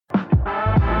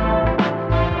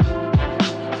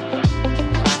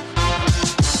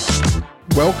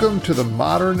Welcome to the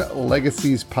Modern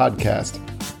Legacies Podcast.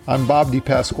 I'm Bob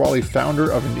DePasquale, founder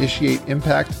of Initiate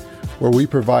Impact, where we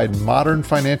provide modern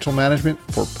financial management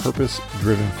for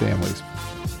purpose-driven families.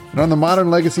 And on the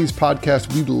Modern Legacies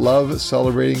Podcast, we love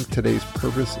celebrating today's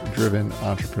purpose-driven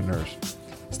entrepreneurs.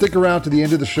 Stick around to the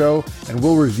end of the show, and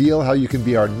we'll reveal how you can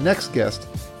be our next guest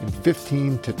in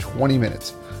 15 to 20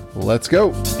 minutes. Let's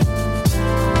go.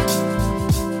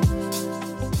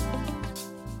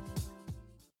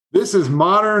 This is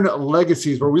Modern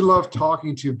Legacies, where we love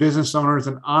talking to business owners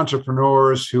and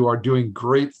entrepreneurs who are doing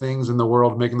great things in the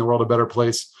world, making the world a better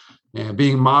place, and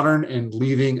being modern and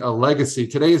leaving a legacy.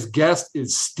 Today's guest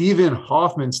is Steven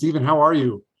Hoffman. Steven, how are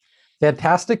you?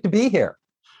 Fantastic to be here.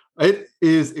 It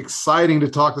is exciting to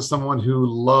talk to someone who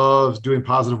loves doing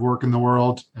positive work in the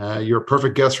world. You're a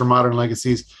perfect guest for Modern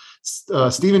Legacies.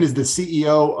 Steven is the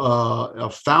CEO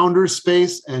of Founders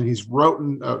Space, and he's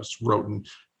written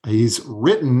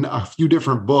a few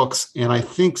different books. And I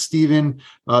think, Steven,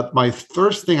 my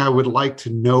first thing I would like to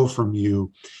know from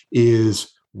you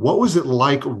is, what was it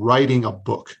like writing a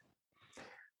book?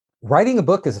 Writing a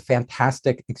book is a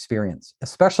fantastic experience,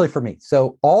 especially for me.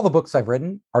 So all the books I've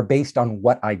written are based on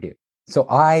what I do. So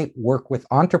I work with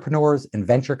entrepreneurs and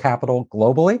venture capital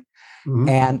globally. Mm-hmm.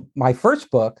 And my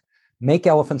first book, Make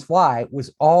Elephants Fly,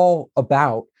 was all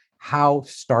about how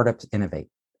startups innovate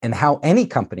and how any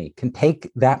company can take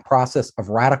that process of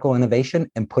radical innovation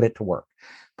and put it to work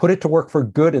for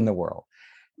good in the world.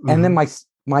 Mm-hmm. And then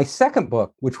my second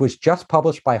book, which was just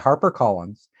published by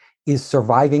HarperCollins, is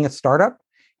Surviving a Startup.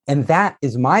 And that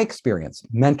is my experience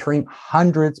mentoring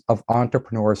hundreds of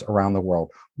entrepreneurs around the world,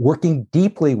 working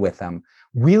deeply with them,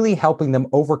 really helping them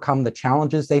overcome the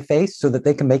challenges they face so that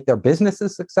they can make their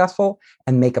businesses successful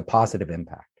and make a positive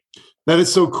impact. That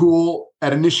is so cool.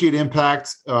 At Initiate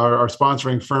Impact, our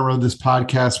sponsoring firm of this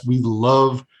podcast, we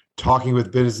love talking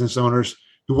with business owners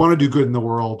who want to do good in the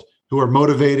world, who are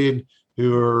motivated,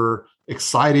 who are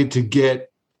excited to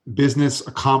get business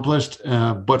accomplished,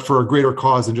 but for a greater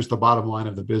cause than just the bottom line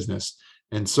of the business.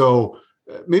 And so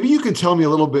maybe you can tell me a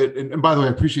little bit, and by the way,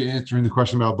 I appreciate answering the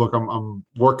question about a book. I'm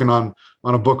working on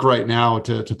a book right now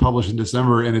to publish in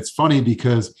December. And it's funny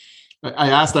because I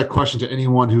asked that question to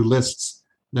anyone who lists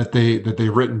that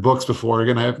they've written books before.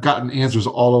 Again, I've gotten answers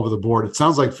all over the board. It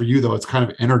sounds like for you, though, it's kind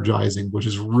of energizing, which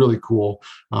is really cool.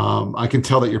 I can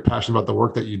tell that you're passionate about the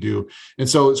work that you do. And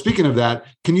so speaking of that,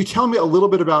 can you tell me a little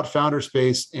bit about Founder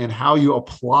Space and how you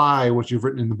apply what you've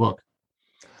written in the book?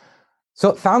 So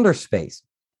at Founder Space,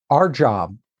 our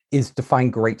job is to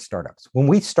find great startups. When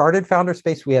we started Founder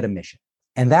Space, we had a mission.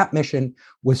 And that mission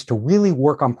was to really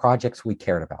work on projects we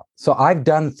cared about. So I've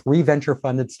done 3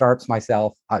 venture-funded startups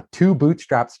myself, 2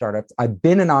 bootstrap startups. I've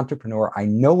been an entrepreneur. I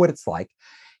know what it's like.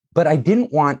 But I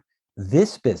didn't want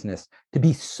this business to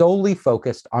be solely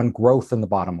focused on growth and the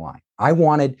bottom line. I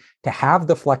wanted to have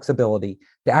the flexibility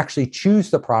to actually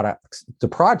choose the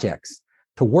projects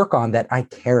to work on that I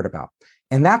cared about.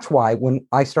 And that's why when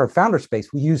I started Founder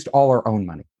Space, we used all our own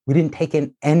money. We didn't take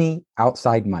in any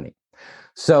outside money.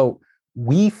 So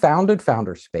we founded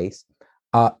Founder Space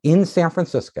in San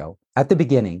Francisco at the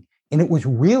beginning, and it was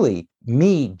really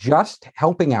me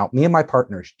and my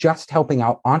partners, just helping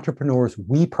out entrepreneurs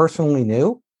we personally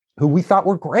knew who we thought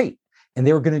were great, and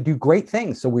they were going to do great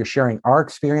things. So we're sharing our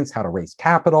experience, how to raise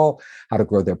capital, how to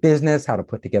grow their business, how to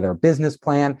put together a business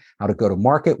plan, how to go to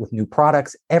market with new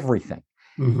products, everything.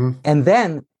 Mm-hmm. And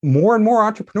then more and more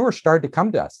entrepreneurs started to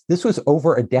come to us. This was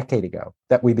over a decade ago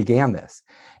that we began this.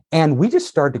 And we just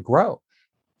started to grow.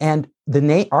 And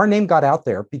our name got out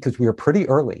there because we were pretty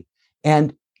early.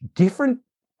 And different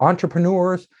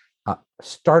entrepreneurs,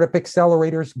 startup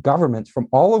accelerators, governments from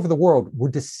all over the world were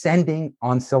descending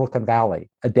on Silicon Valley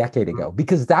a decade ago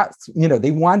because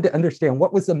they wanted to understand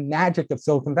what was the magic of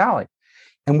Silicon Valley.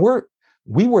 And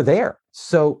we were there.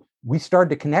 So we started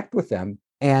to connect with them,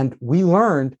 and we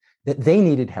learned that they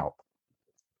needed help.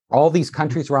 All these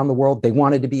countries around the world, they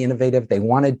wanted to be innovative. They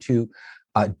wanted to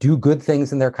do good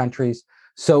things in their countries.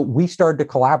 So we started to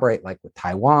collaborate like with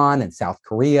Taiwan and South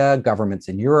Korea, governments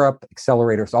in Europe,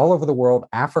 accelerators all over the world,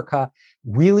 Africa,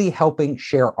 really helping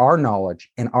share our knowledge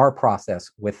and our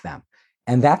process with them.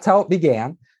 And that's how it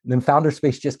began. And then Founder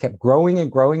Space just kept growing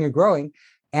and growing and growing.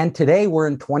 And today we're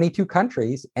in 22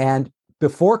 countries. And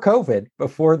before COVID,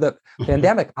 before the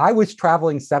pandemic, I was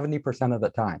traveling 70% of the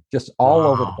time, just all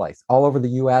over the place, all over the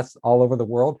US, all over the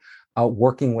world,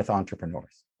 working with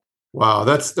entrepreneurs. Wow,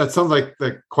 that sounds like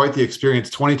quite the experience.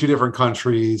 22 different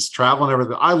countries, traveling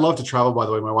everything. I love to travel, by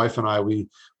the way. My wife and I,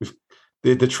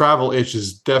 the travel itch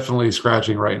is definitely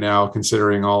scratching right now,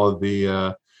 considering all of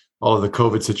the all of the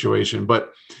COVID situation.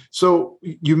 But so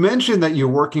you mentioned that you're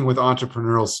working with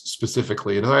entrepreneurs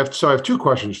specifically, and I have two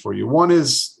questions for you. One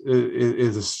is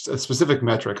a specific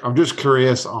metric. I'm just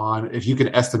curious on if you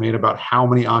can estimate about how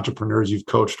many entrepreneurs you've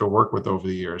coached or worked with over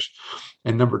the years.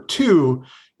 And number two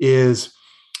is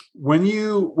when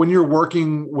you're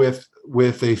working with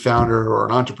a founder or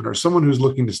an entrepreneur, someone who's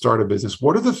looking to start a business,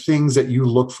 what are the things that you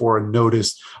look for and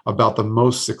notice about the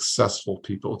most successful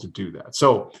people to do that?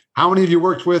 So how many have you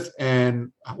worked with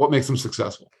and what makes them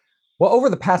successful? Well, over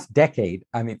the past decade,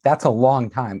 I mean, that's a long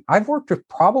time. I've worked with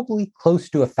probably close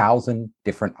to 1,000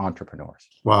 different entrepreneurs.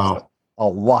 Wow. So a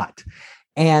lot.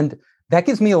 And that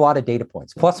gives me a lot of data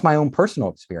points, plus my own personal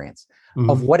experience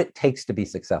of what it takes to be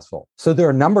successful. So there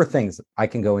are a number of things I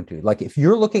can go into. Like if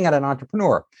you're looking at an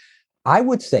entrepreneur, I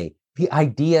would say the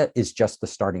idea is just the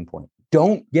starting point.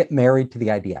 Don't get married to the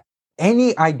idea.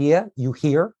 Any idea you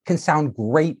hear can sound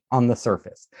great on the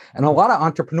surface. And a lot of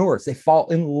entrepreneurs, they fall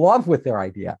in love with their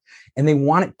idea and they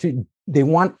want it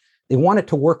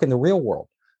to work in the real world.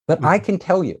 But I can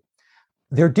tell you,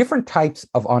 there are different types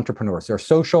of entrepreneurs. There are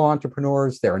social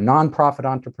entrepreneurs, there are nonprofit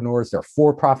entrepreneurs, there are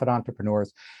for-profit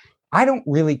entrepreneurs. I don't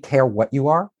really care what you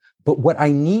are, but what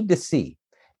I need to see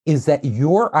is that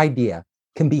your idea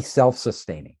can be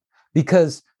self-sustaining.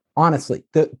 Because honestly,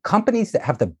 the companies that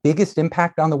have the biggest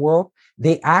impact on the world,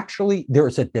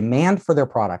 there's a demand for their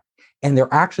product and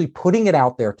they're actually putting it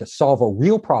out there to solve a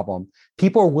real problem.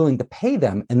 People are willing to pay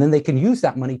them and then they can use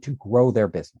that money to grow their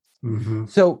business.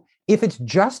 So if it's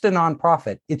just a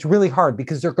nonprofit, it's really hard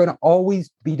because they're going to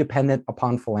always be dependent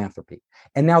upon philanthropy.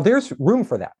 And now there's room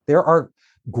for that. There are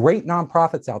great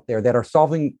nonprofits out there that are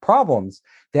solving problems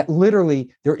that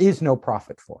literally there is no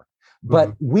profit for.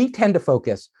 But we tend to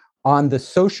focus on the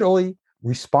socially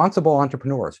responsible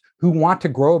entrepreneurs who want to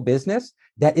grow a business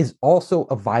that is also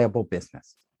a viable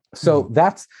business. So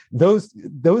that's those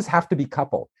have to be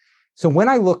coupled. So when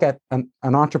I look at an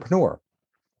entrepreneur,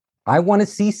 I want to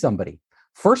see somebody,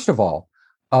 first of all,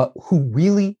 who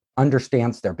really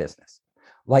understands their business.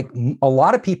 Like a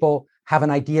lot of people have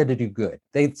an idea to do good.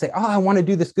 They'd say, oh, I want to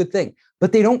do this good thing,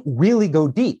 but they don't really go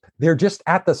deep. They're just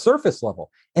at the surface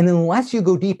level. And unless you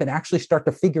go deep and actually start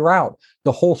to figure out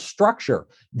the whole structure,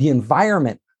 the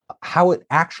environment, how it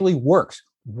actually works,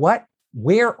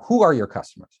 who are your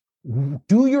customers?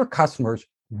 Do your customers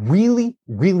really,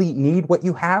 really need what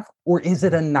you have, or is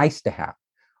it a nice to have?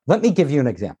 Let me give you an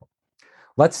example.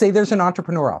 Let's say there's an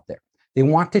entrepreneur out there. They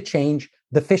want to change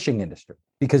the fishing industry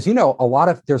because, there's a lot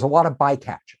of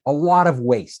bycatch, a lot of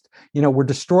waste. We're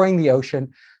destroying the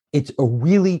ocean. It's a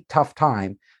really tough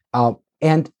time.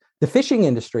 And the fishing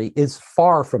industry is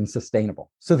far from sustainable.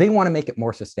 So they want to make it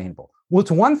more sustainable. Well, it's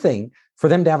one thing for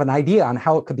them to have an idea on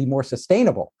how it could be more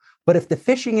sustainable. But if the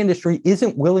fishing industry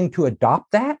isn't willing to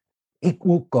adopt that, it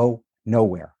will go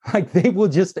nowhere. Like they will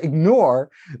just ignore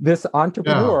this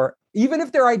entrepreneur. Even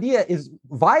if their idea is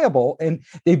viable and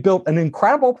they built an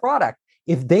incredible product,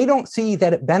 if they don't see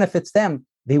that it benefits them,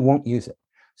 they won't use it.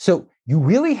 So you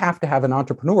really have to have an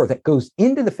entrepreneur that goes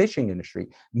into the fishing industry,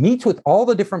 meets with all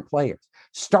the different players,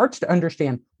 starts to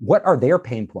understand what are their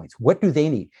pain points, what do they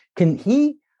need? Can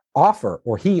he offer,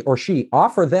 or he or she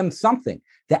offer them something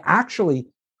that actually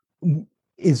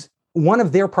is one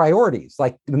of their priorities,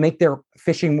 like to make their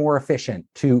fishing more efficient,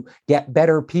 to get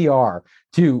better PR,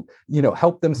 to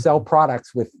help them sell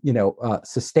products with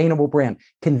sustainable brand.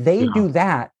 Can they do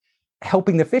that,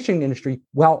 helping the fishing industry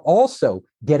while also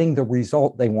getting the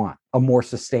result they want, a more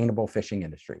sustainable fishing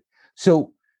industry?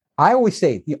 So I always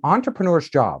say the entrepreneur's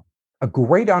job, a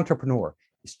great entrepreneur's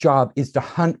job, is to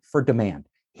hunt for demand,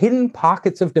 hidden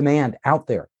pockets of demand out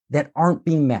there that aren't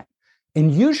being met.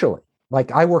 And usually,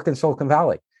 like I work in Silicon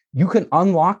Valley, you can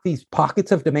unlock these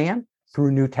pockets of demand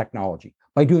through new technology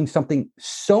by doing something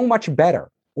so much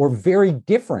better or very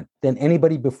different than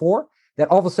anybody before that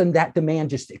all of a sudden that demand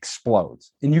just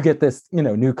explodes and you get this,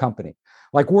 new company.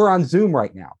 Like we're on Zoom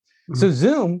right now. So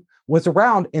Zoom was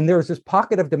around and there's this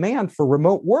pocket of demand for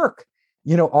remote work,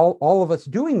 all of us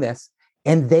doing this,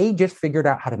 and they just figured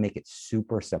out how to make it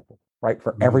super simple, right?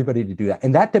 For everybody to do that.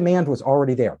 And that demand was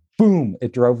already there. Boom,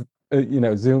 it drove,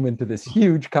 Zoom into this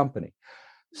huge company.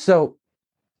 So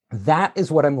that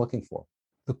is what I'm looking for.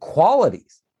 The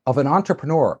qualities of an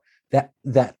entrepreneur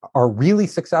that are really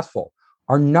successful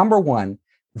are, number one,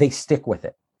 they stick with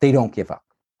it. They don't give up.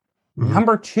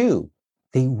 Number two,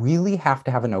 they really have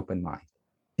to have an open mind,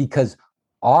 because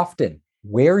often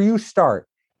where you start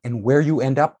and where you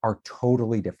end up are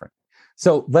totally different.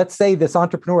 So let's say this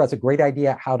entrepreneur has a great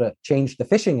idea how to change the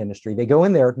fishing industry. They go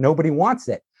in there, nobody wants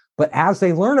it. But as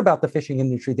they learn about the fishing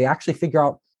industry, they actually figure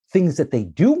out things that they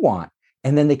do want,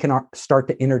 and then they can start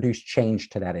to introduce change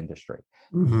to that industry.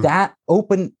 That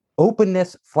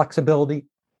openness, flexibility,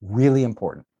 really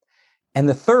important. And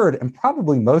the third and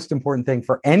probably most important thing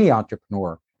for any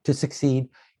entrepreneur to succeed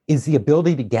is the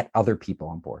ability to get other people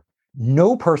on board.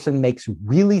 No person makes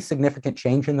really significant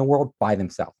change in the world by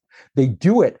themselves. They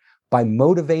do it by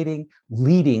motivating,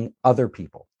 leading other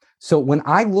people. So when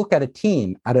I look at a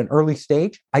team at an early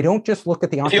stage, I don't just look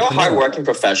at the entrepreneur. If you're a hardworking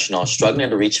professional struggling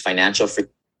to reach financial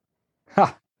freedom.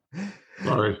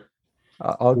 Sorry.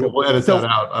 We'll edit that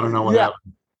out. I don't know what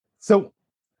happened.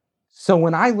 So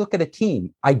when I look at a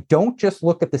team, I don't just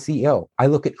look at the CEO. I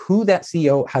look at who that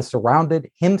CEO has surrounded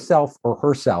himself or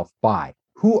herself by.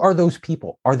 Who are those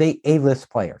people? Are they A-list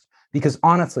players? Because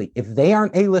honestly, if they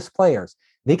aren't A-list players,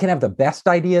 they can have the best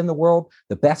idea in the world,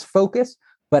 the best focus,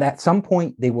 but at some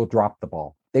point they will drop the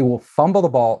ball. They will fumble the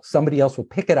ball. Somebody else will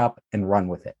pick it up and run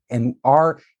with it. And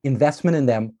our investment in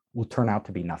them will turn out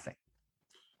to be nothing.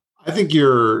 I think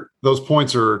those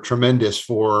points are tremendous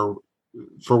for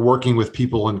working with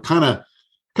people and kind of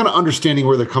understanding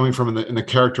where they're coming from and the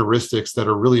characteristics that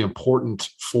are really important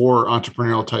for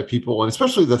entrepreneurial type people. And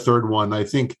especially the third one, I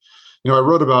think, I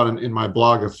wrote about in my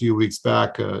blog a few weeks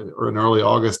back or in early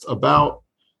August about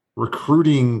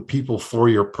recruiting people for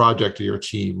your project or your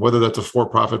team, whether that's a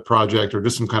for-profit project or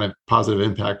just some kind of positive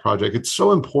impact project. It's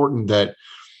so important that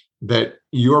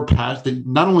your passion,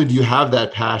 not only do you have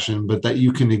that passion, but that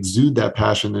you can exude that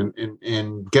passion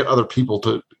and get other people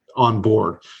on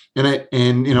board. And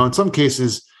in some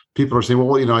cases, people are saying,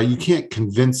 well, you can't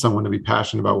convince someone to be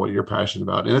passionate about what you're passionate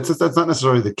about. And that's not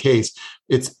necessarily the case.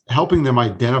 It's helping them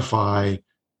identify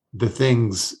the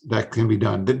things that can be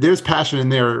done. There's passion in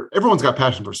there. Everyone's got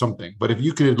passion for something, but if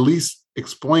you can at least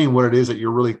explain what it is that you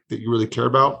really care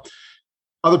about,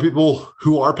 other people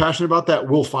who are passionate about that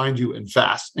will find you and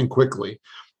fast and quickly.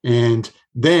 And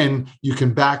then you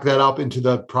can back that up into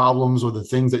the problems or the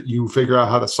things that you figure out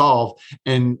how to solve.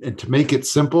 And to make it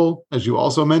simple, as you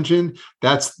also mentioned,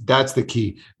 that's the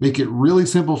key. Make it really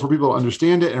simple for people to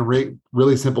understand it and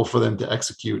really simple for them to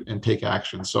execute and take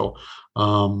action. So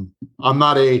I'm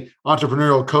not a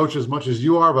entrepreneurial coach as much as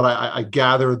you are, but I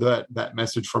gather that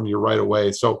message from you right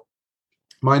away. So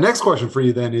my next question for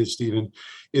you then is, Stephen,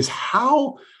 is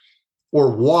how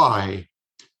or why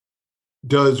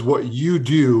does what you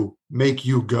do make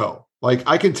you go? Like,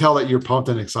 I can tell that you're pumped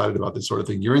and excited about this sort of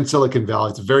thing. You're in Silicon Valley.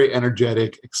 It's a very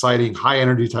energetic, exciting, high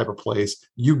energy type of place.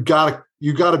 You gotta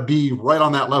be right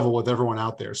on that level with everyone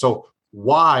out there. So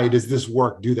why does this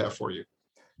work do that for you?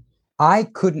 I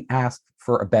couldn't ask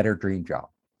for a better dream job.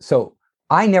 So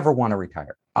I never want to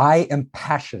retire. I am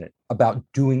passionate about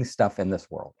doing stuff in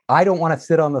this world. I don't want to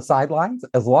sit on the sidelines.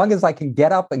 As long as I can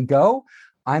get up and go,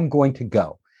 I'm going to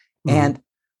go. Mm-hmm. And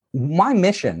my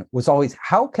mission was always,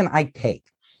 how can I take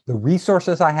the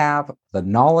resources I have, the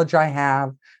knowledge I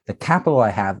have, the capital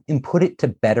I have, and put it to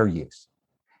better use?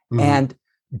 Mm-hmm. And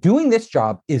doing this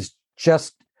job is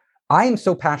just, I am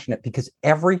so passionate because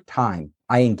every time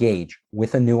I engage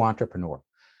with a new entrepreneur,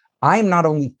 I am not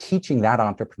only teaching that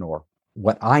entrepreneur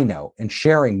what I know and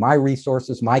sharing my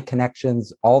resources, my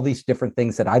connections, all these different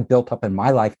things that I built up in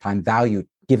my lifetime, value,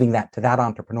 giving that to that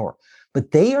entrepreneur,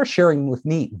 but they are sharing with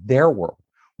me their world,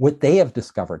 what they have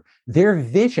discovered, their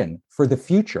vision for the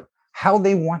future, how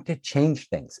they want to change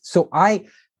things. So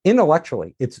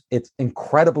intellectually, it's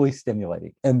incredibly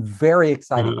stimulating and very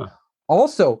exciting. Mm-hmm.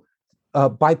 Also,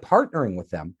 by partnering with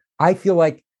them, I feel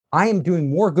like I am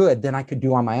doing more good than I could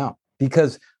do on my own,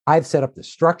 because I've set up the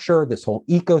structure, this whole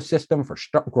ecosystem for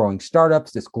growing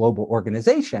startups, this global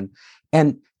organization.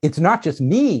 And it's not just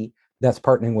me that's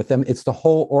partnering with them. It's our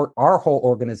whole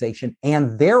organization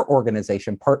and their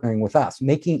organization partnering with us,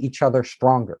 making each other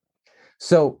stronger.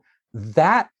 So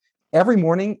that every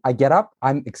morning I get up,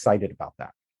 I'm excited about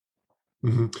that.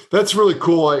 Mm-hmm. That's really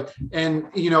cool. And,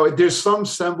 there's some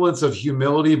semblance of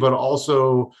humility, but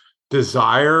also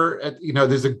desire.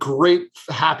 There's a great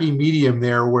happy medium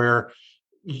there where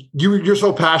you're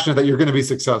so passionate that you're going to be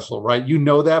successful, right? You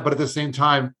know that, but at the same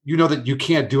time, you know that you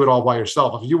can't do it all by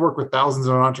yourself. If you work with thousands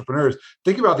of entrepreneurs,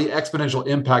 think about the exponential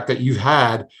impact that you've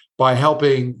had by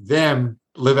helping them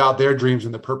live out their dreams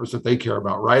and the purpose that they care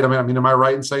about, right? I mean, am I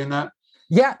right in saying that?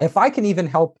 Yeah, if I can even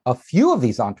help a few of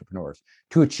these entrepreneurs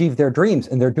to achieve their dreams,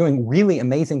 and they're doing really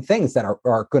amazing things that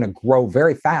are going to grow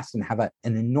very fast and have an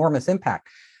enormous impact,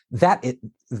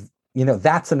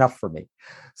 that's enough for me.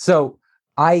 So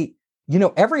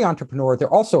every entrepreneur, they're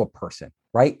also a person,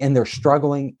 right? And they're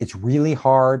struggling. It's really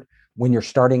hard when you're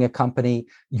starting a company.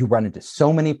 You run into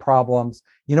so many problems.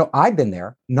 I've been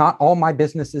there. Not all my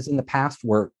businesses in the past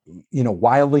were,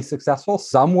 wildly successful.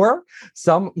 Some were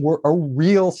a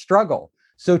real struggle.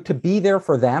 So to be there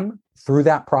for them through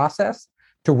that process,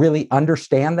 to really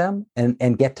understand them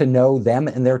and get to know them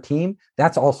and their team,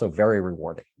 that's also very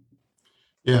rewarding.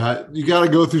 Yeah, you got to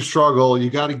go through struggle.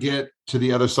 You got to get to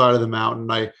the other side of the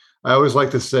mountain. I always like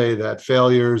to say that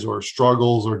failures or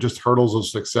struggles are just hurdles of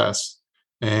success.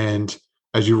 And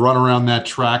as you run around that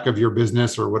track of your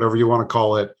business or whatever you want to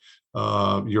call it,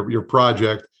 your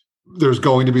project, there's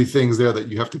going to be things there that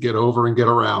you have to get over and get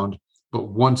around. But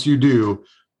once you do,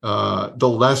 the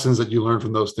lessons that you learn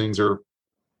from those things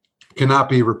cannot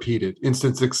be repeated.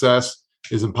 Instant success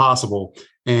is impossible.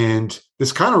 And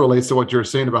this kind of relates to what you're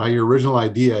saying about how your original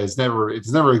idea it's never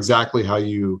exactly how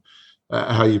you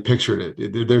pictured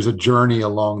it. There's a journey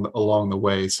along the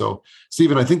way. So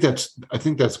Stephen, I think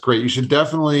that's great. You should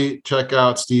definitely check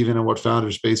out Stephen and what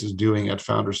Founderspace is doing at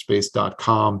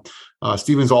founderspace.com.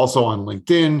 Stephen's also on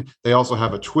LinkedIn. They also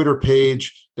have a Twitter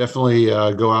page. Definitely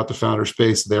go out to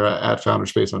Founderspace. They're at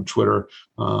Founderspace on Twitter.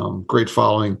 Great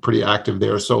following, pretty active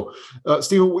there. So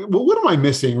Stephen, what am I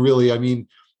missing really? I mean,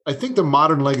 I think the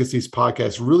Modern Legacies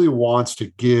podcast really wants to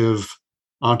give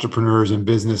entrepreneurs and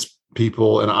business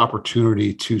people an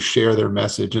opportunity to share their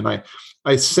message. And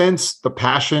I sense the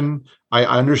passion. I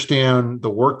understand the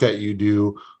work that you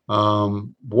do.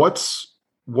 What's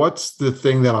the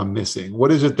thing that I'm missing?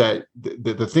 What is it that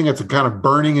the thing that's kind of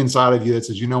burning inside of you that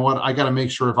says, you know what, I got to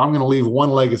make sure if I'm going to leave one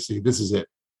legacy, this is it.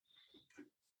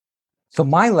 So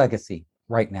my legacy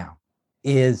right now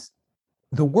is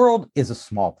the world is a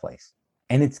small place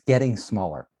and it's getting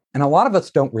smaller. And a lot of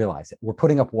us don't realize it. We're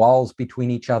putting up walls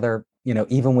between each other,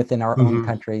 even within our own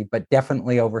country, but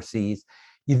definitely overseas.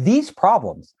 These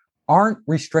problems aren't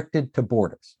restricted to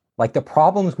borders. Like the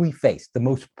problems we face, the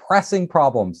most pressing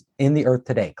problems in the earth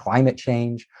today, climate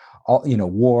change,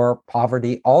 war,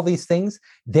 poverty, all these things,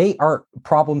 they are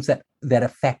problems that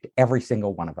affect every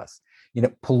single one of us.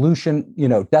 Pollution,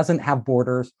 doesn't have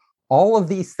borders. All of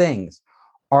these things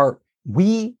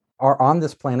we are on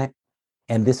this planet,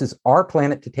 and this is our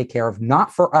planet to take care of,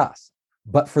 not for us,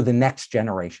 but for the next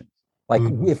generation. Like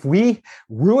if we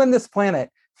ruin this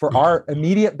planet for our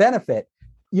immediate benefit,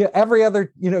 every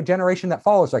other generation that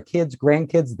follows, our kids,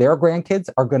 grandkids, their grandkids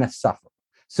are going to suffer.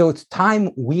 So it's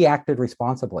time we acted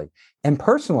responsibly. And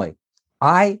personally,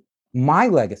 my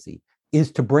legacy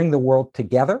is to bring the world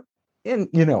together. And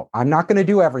I'm not going to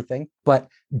do everything, but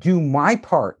do my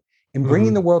part in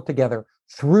bringing the world together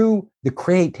through the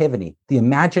creativity, the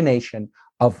imagination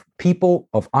of people,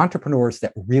 of entrepreneurs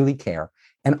that really care,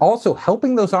 and also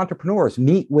helping those entrepreneurs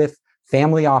meet with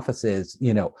family offices,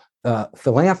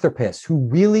 philanthropists who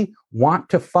really want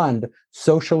to fund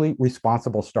socially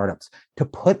responsible startups, to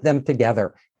put them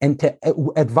together and to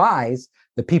advise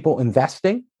the people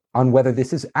investing on whether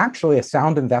this is actually a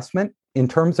sound investment in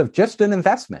terms of just an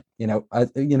investment,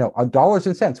 dollars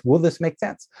and cents. Will this make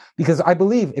sense? Because I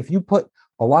believe if you put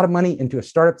a lot of money into a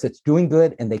startup that's doing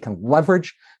good and they can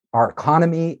leverage our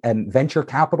economy and venture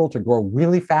capital to grow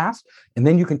really fast, and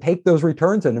then you can take those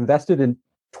returns and invest it in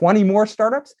 20 more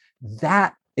startups,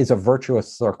 that is a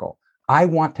virtuous circle. I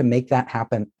want to make that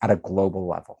happen at a global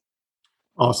level.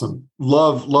 Awesome.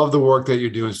 Love the work that you're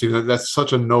doing, Stephen. That's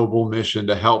such a noble mission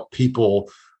to help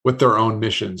people with their own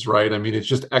missions, right? I mean, it's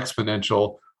just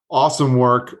exponential. Awesome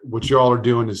work. What you all are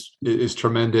doing is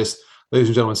tremendous. Ladies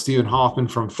and gentlemen, Stephen Hoffman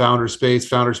from Founderspace,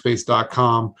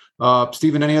 founderspace.com.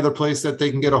 Stephen, any other place that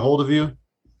they can get a hold of you?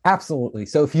 Absolutely.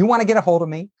 So if you want to get a hold of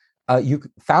me,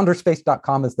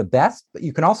 founderspace.com is the best, but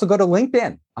you can also go to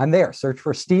LinkedIn. I'm there. Search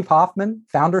for Steve Hoffman,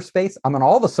 Founderspace. I'm on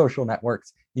all the social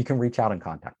networks. You can reach out and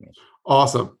contact me.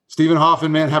 Awesome. Stephen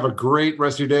Hoffman, man, have a great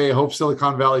rest of your day. I hope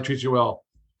Silicon Valley treats you well.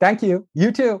 Thank you.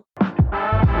 You too.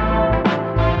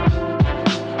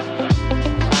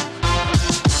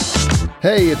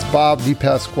 Hey, it's Bob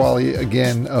DePasquale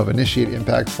again of Initiate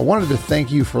Impact. I wanted to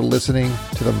thank you for listening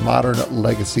to the Modern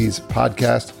Legacies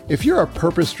podcast. If you're a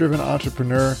purpose-driven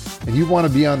entrepreneur and you want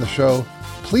to be on the show,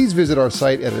 please visit our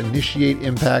site at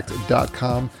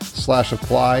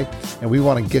initiateimpact.com/apply, and we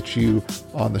want to get you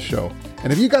on the show.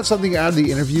 And if you got something out of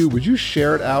the interview, would you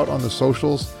share it out on the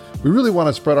socials? We really want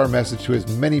to spread our message to as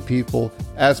many people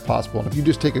as possible. And if you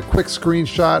just take a quick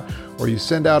screenshot or you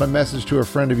send out a message to a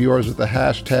friend of yours with the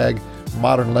hashtag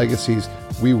Modern Legacies,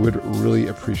 we would really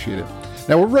appreciate it.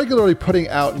 Now, we're regularly putting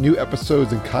out new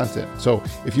episodes and content. So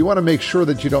if you want to make sure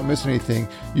that you don't miss anything,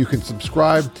 you can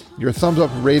subscribe. Your thumbs up,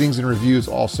 ratings, and reviews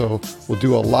also will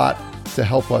do a lot to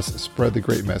help us spread the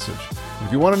great message. And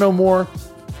if you want to know more,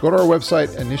 go to our website,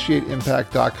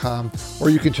 initiateimpact.com, or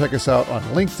you can check us out on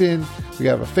LinkedIn. We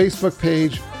have a Facebook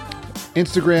page,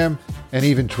 Instagram, and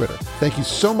even Twitter. Thank you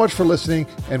so much for listening,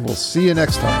 and we'll see you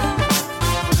next time.